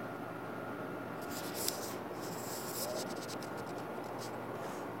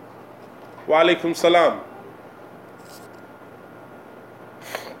 Wa alaikum salam.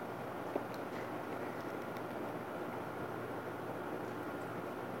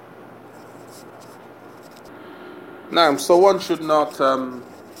 Now, so one should not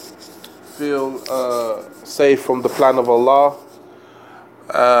feel safe from the plan of Allah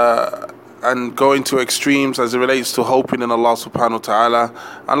and go into extremes as it relates to hoping in Allah subhanahu wa ta'ala.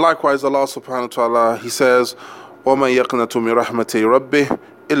 And likewise Allah subhanahu wa ta'ala, He says, وَمَنْ يَقْنَتُ مِنْ رَحْمَةِ رَبِّهِ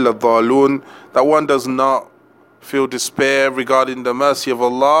إِلَّا الضَّالُونَ, that one does not feel despair regarding the mercy of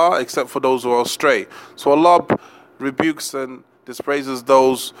Allah except for those who are astray. So Allah rebukes and dispraises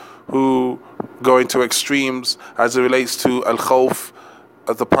those who go into extremes as it relates to al-khawf,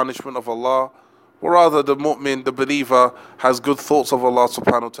 as the punishment of Allah, or rather the mu'min, the believer, has good thoughts of Allah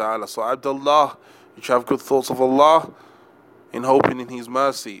subhanahu wa ta'ala. So Abdullah, you should have good thoughts of Allah in hoping in His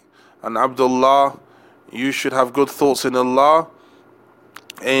mercy. And Abdullah, you should have good thoughts in Allah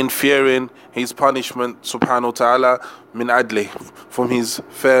in fearing His punishment subhanahu wa ta'ala min adli, from His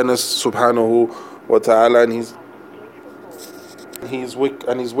fairness subhanahu wa ta'ala, and His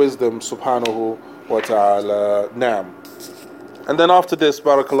wisdom subhanahu wa ta'ala. Naam. And then after this,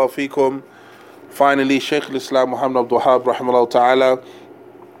 barakallahu feekum, finally Shaykh al-Islam Muhammad Abdul Wahhab rahimahullah ta'ala,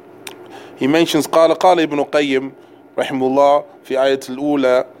 he mentions قال ابن قيم رحمه الله في آية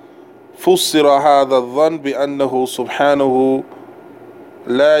الأولى فسر هذا الظن بأنه سبحانه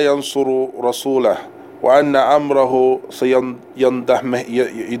لا ينصر رسوله وأن أمره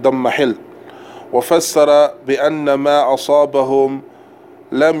سيضمحل، وفسر بأن ما أصابهم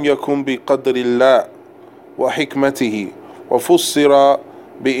لم يكن بقدر الله وحكمته، وفسر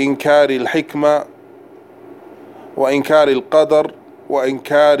بإنكار الحكمة وإنكار القدر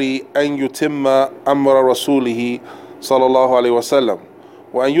وإنكار أن يتم أمر رسوله صلى الله عليه وسلم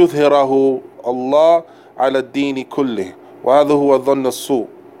وأن يظهره الله على الدين كله. وهذا هو الظن السوء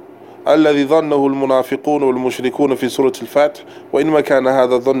الذي ظنه المنافقون والمشركون في سورة الفتح. وإنما كان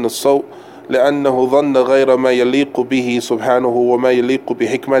هذا الظن السوء لأنه ظن غير ما يليق به سبحانه وما يليق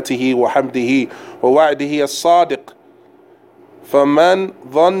بحكمته وحمده ووعده الصادق. فمن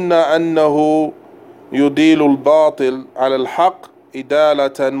ظن أنه يديل الباطل على الحق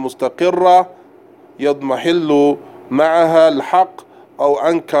إدالة مستقرة يضمحل معها الحق، أو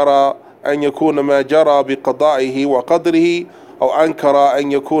أنكر أن يكون ما جرى بقضائه وقدره، أو أنكر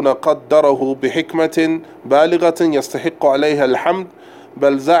أن يكون قدره بحكمة بالغة يستحق عليها الحمد،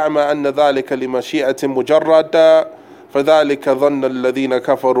 بل زعم أن ذلك لمشيئة مجردة، فذلك ظن الذين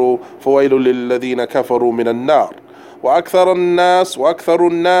كفروا، فويل للذين كفروا من النار. وأكثر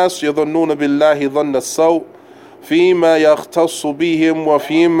الناس يظنون بالله ظن السوء فيما يختص بهم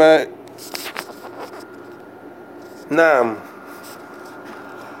وفيما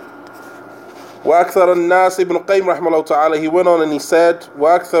وأكثر الناس, Ibn Qayyim rahimahullah ta'ala, he went on and he said,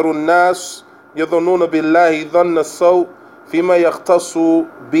 وأكثر الناس يظنون بالله ظن السوء فيما يختص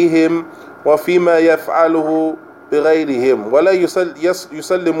بهم وفيما يفعله بغيرهم، ولا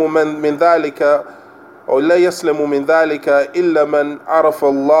يسلم من ذلك، أو لا يسلم من ذلك إلا من عرف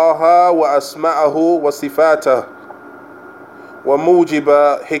الله وأسماءه وصفاته وموجب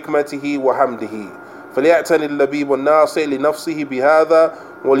حكمته وحمده، فليعتني اللبيب الناصح لنفسه بهذا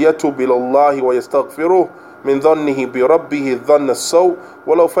وليتوب إلى الله ويستغفره من ظنه بربه الظن السوء،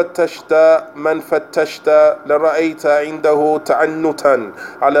 ولو فتشت من فتشت لرأيت عنده تعنتا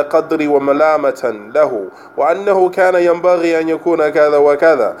على قدر وملامة له، وأنه كان ينبغي أن يكون كذا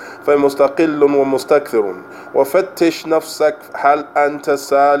وكذا، فمستقل ومستكثر. وفتش نفسك هل أنت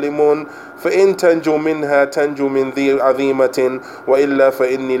سالم، فإن تنجو منها تنجو من ذي عظيمة، وإلا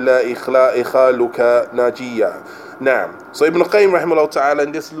فإني لا إخالك ناجيا. Now, so Ibn Qayyim rahimahullah ta'ala,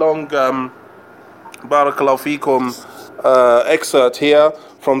 in this long Barakallahu feekum excerpt here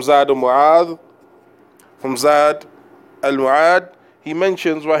from Zad al-Mu'ad, he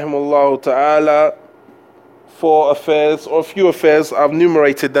mentions rahimahullah ta'ala four affairs, or a few affairs. I've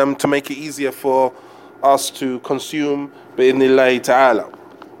enumerated them to make it easier for us to consume bi'idhnillahi ta'ala.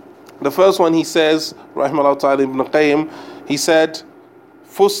 The first one, he says rahimahullah ta'ala, Ibn Qayyim, he said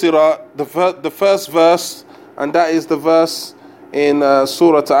Fusira, the first verse, and that is the verse in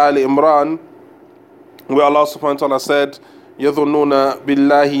Surah Ali Imran, where Allah subhanahu wa ta'ala said, يَظُنُّونَ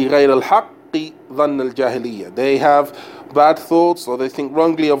بِاللَّهِ غَيْرَ الْحَقِّ ظَنَّ الْجَاهِلِيَّةِ. They have bad thoughts, or they think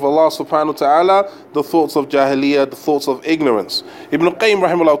wrongly of Allah subhanahu wa ta'ala, the thoughts of jahiliyyah, the thoughts of ignorance. Ibn Qayyim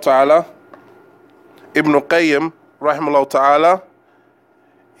rahimahullah ta'ala,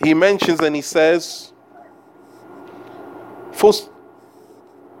 he mentions and he says,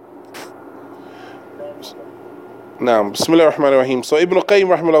 Bismillah ar-Rahman ar-Rahim. So Ibn Qayyim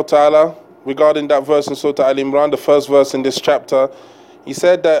rahimahullah ta'ala, regarding that verse in Surah Al Imran, the first verse in this chapter, he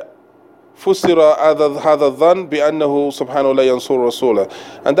said that Fusira hadha dhan bi'annahu subhanahu la yansur rasulah,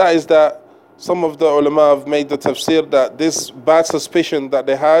 and that is that some of the ulama have made the tafsir that this bad suspicion that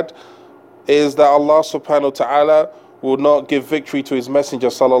they had is that Allah subhanahu wa ta'ala will not give victory to his messenger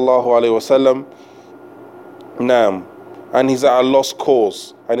sallallahu alayhi wasallam. And he's at a lost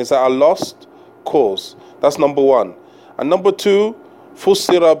cause. That's number one. And number two,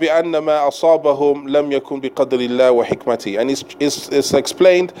 فُسِّرَ بِأَنَّ مَا أَصَابَهُمْ لَمْ يَكُنْ بِقَدْرِ اللَّهِ وَحِكْمَتِهِ. And it's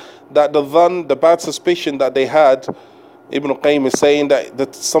explained that the bad suspicion that they had, Ibn Qayyim is saying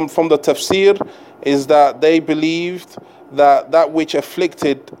that some from the tafsir is that they believed that which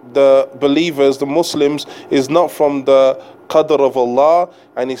afflicted the believers, the Muslims, is not from the qadr of Allah,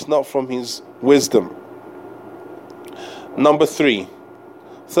 and it's not from his wisdom. Number three.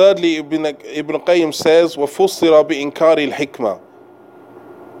 Thirdly, Ibn Qayyim says, وَفُسِّرَ بِإِنْكَارِ الْحِكْمَةِ.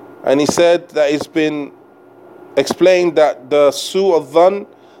 And he said that it's been explained that the su' al-dhan,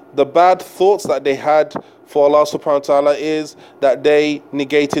 the bad thoughts that they had for Allah subhanahu wa ta'ala, is that they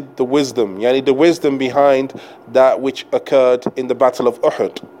negated the wisdom, yani the wisdom behind that which occurred in the battle of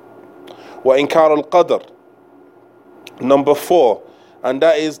Uhud. وَإِنْكَارُ الْقَدْرِ. Number four, and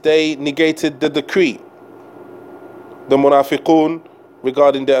that is they negated the decree, the munafiqun,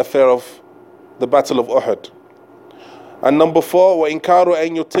 regarding the affair of the battle of Uhud. And number four, وَإِنْكَارُ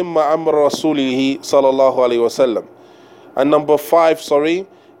أَنْ يُتِمَّ أَمْرَ رَسُولِهِ صَلَى اللَّهُ عَلَيْهِ وَسَلَّمَ. And number five,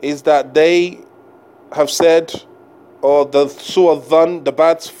 is that they have said, or the su'al dhan, the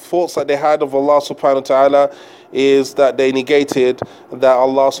bad thoughts that they had of Allah subhanahu wa ta'ala, is that they negated that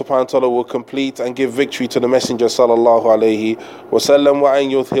Allah subhanahu wa ta'ala will complete and give victory to the Messenger sallallahu alayhi wa sallam,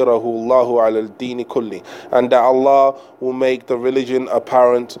 وَأَنْ يُظْهِرَهُ اللَّهُ عَلَى الدِّينِ كُلِّهِ, and that Allah will make the religion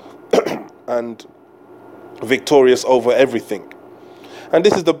apparent and victorious over everything. And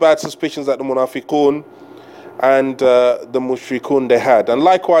this is the bad suspicions that the munafiqun and the mushrikun they had. And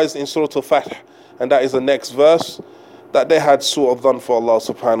likewise in Surah Al-Fath, and that is the next verse, that they had su'al dhan for Allah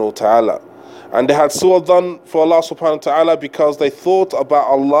subhanahu wa ta'ala. And they had su'al dhan for Allah subhanahu wa ta'ala because they thought about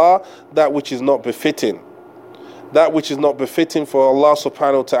Allah that which is not befitting. That which is not befitting for Allah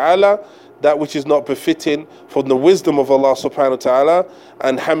subhanahu wa ta'ala, that which is not befitting from the wisdom of Allah subhanahu wa ta'ala,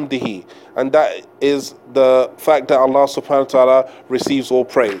 and hamdihi, and that is the fact that Allah subhanahu wa ta'ala receives all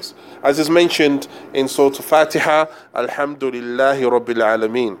praise. As is mentioned in Surah Fatiha, Alhamdulillahi Rabbil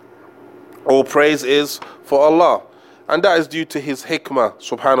Alameen. All praise is for Allah, and that is due to His hikmah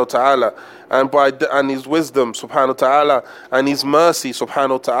subhanahu wa ta'ala, and His wisdom subhanahu wa ta'ala, and His mercy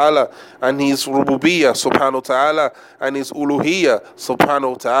subhanahu wa ta'ala, and His rububiyyah subhanahu wa ta'ala, and His uluhiyyah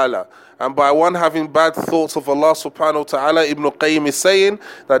subhanahu wa ta'ala. And by one having bad thoughts of Allah subhanahu wa ta'ala, Ibn Qayyim is saying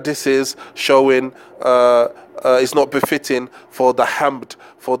that this is showing it's not befitting for the hamd,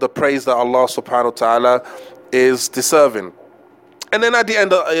 for the praise that Allah subhanahu wa ta'ala is deserving. And then at the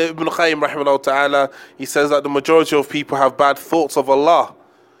end of Ibn Qayyim rahimahullah ta'ala, he says that the majority of people have bad thoughts of Allah.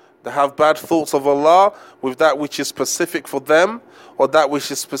 They have bad thoughts of Allah with that which is specific for them, or that which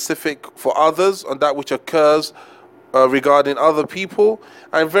is specific for others, and that which occurs regarding other people.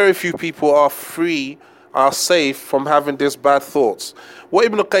 And very few people are safe from having these bad thoughts. What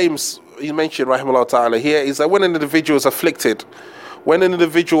Ibn Qayyim he mentioned rahimahullah ta'ala here is that when an individual is afflicted, when an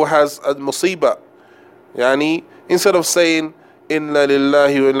individual has a musibah, yani, instead of saying inna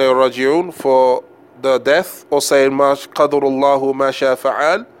lillahi wa inna ilayhi raji'un for the death, or saying ma qadarullahu ma sha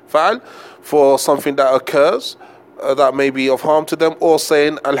fa'al for something that occurs that may be of harm to them, or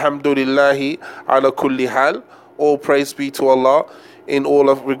saying alhamdulillahi ala kulli hal, all praise be to Allah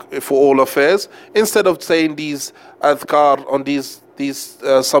for all affairs, instead of saying these adhkar on these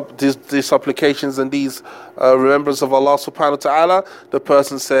supplications and these remembrance of Allah subhanahu wa ta'ala, the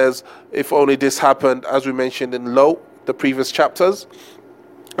person says, if only this happened, as we mentioned in the previous chapters,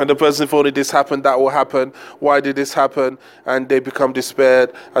 and the person, if only this happened, that will happen, why did this happen, and they become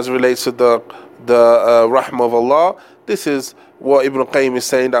despaired as it relates to the rahmah of Allah. This is what Ibn Qayyim is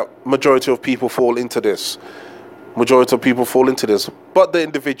saying, that majority of people fall into this. But the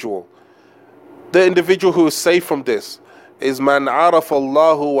individual who is safe from this is man arafa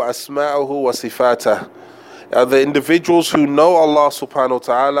Allahu wa asma'ahu wa sifatah. The individuals who know Allah subhanahu wa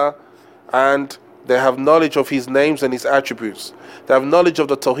ta'ala, and they have knowledge of His names and His attributes. They have knowledge of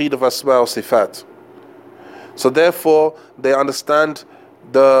the Tawheed of Asma wa Sifat. So therefore, they understand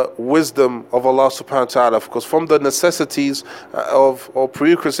the wisdom of Allah subhanahu wa ta'ala, because from the necessities or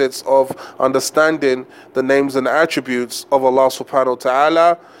prerequisites of understanding the names and attributes of Allah subhanahu wa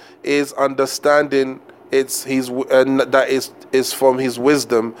ta'ala is understanding that is from His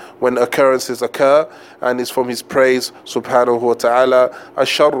wisdom when occurrences occur, and is from His praise subhanahu wa ta'ala.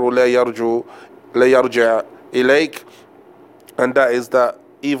 Ash-sharru la yarji' ilayk, and that is that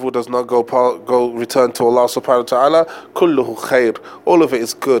evil does not go return to Allah subhanahu wa ta'ala. Kulluhu khair, all of it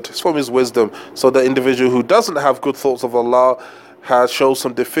is good, it's from His wisdom. So the individual who doesn't have good thoughts of Allah shows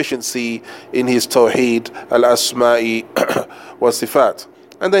some deficiency in his Tawheed, al-asma'i wa sifat.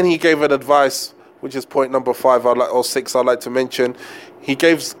 And then he gave an advice, which is point number 5 or 6 I'd like to mention. He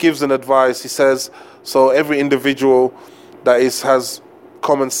gives an advice. He says, so every individual that has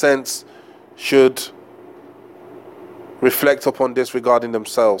common sense should reflect upon this regarding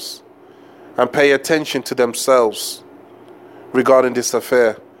themselves, and pay attention to themselves regarding this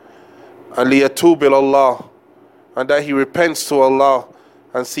affair. And liyatub ila Allah, and that he repents to Allah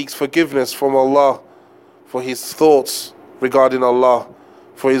and seeks forgiveness from Allah for his thoughts regarding Allah,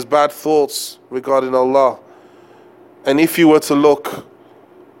 for his bad thoughts regarding Allah. And if you were to look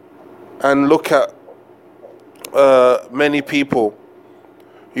at many people,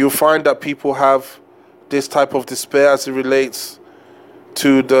 you'll find that people have this type of despair as it relates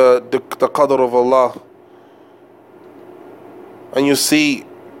to the qadr of Allah. And you see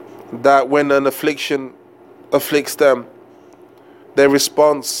that when an affliction afflicts them, their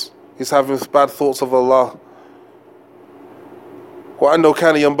response is having bad thoughts of Allah. And they'll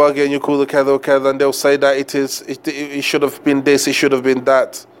say that it should have been this, it should have been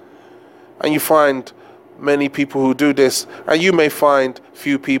that. And you find many people who do this, and you may find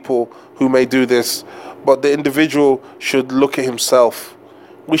few people who may do this, but the individual should look at himself.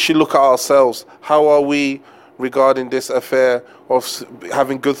 We should look at ourselves. How are we regarding this affair of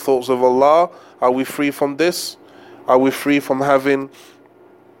having good thoughts of Allah? Are we free from this? Are we free from having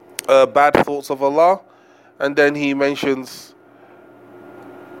bad thoughts of Allah? And then he mentions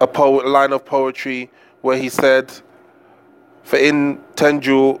a line of poetry where he said, فَإِن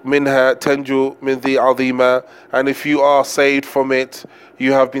تَنْجُوا مِنْهَا تَنْجُوا مِنْ ذِي عَظِيمًا, and if you are saved from it,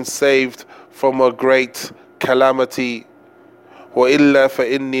 you have been saved from a great calamity. وَإِلَّا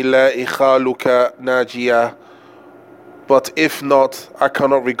فَإِنِّي لَا إِخَالُكَ نَاجِيًا, but if not, I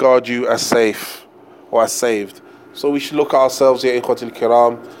cannot regard you as safe or as saved. So we should look at ourselves, ya ikhwatil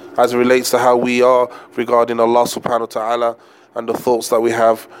kiram, as it relates to how we are regarding Allah subhanahu wa ta'ala, and the thoughts that we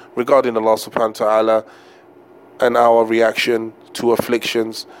have regarding Allah subhanahu wa ta'ala and our reaction to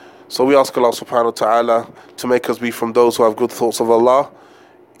afflictions. So we ask Allah subhanahu wa ta'ala to make us be from those who have good thoughts of Allah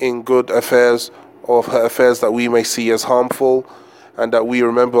in good affairs or affairs that we may see as harmful, and that we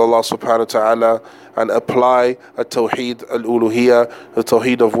remember Allah subhanahu wa ta'ala and apply at-Tawheed al-Uluhiyya, the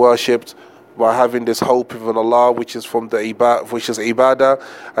Tawheed of worship, by having this hope in Allah, which is from the ibadah,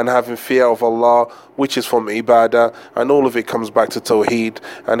 and having fear of Allah, which is from ibadah, and all of it comes back to Tawheed,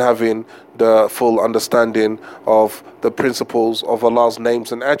 and having the full understanding of the principles of Allah's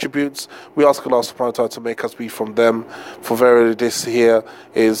names and attributes. We ask Allah subhanahu wa ta'ala to make us be from them, for verily this here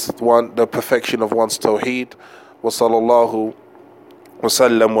is the perfection of one's Tawheed. Wa sallallahu wa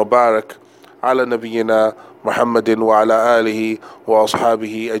sallam wa barak ala nabiyyina Muhammadin wa ala alihi wa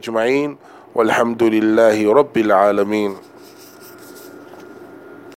ashabihi ajma'in. والحمد لله رب العالمين.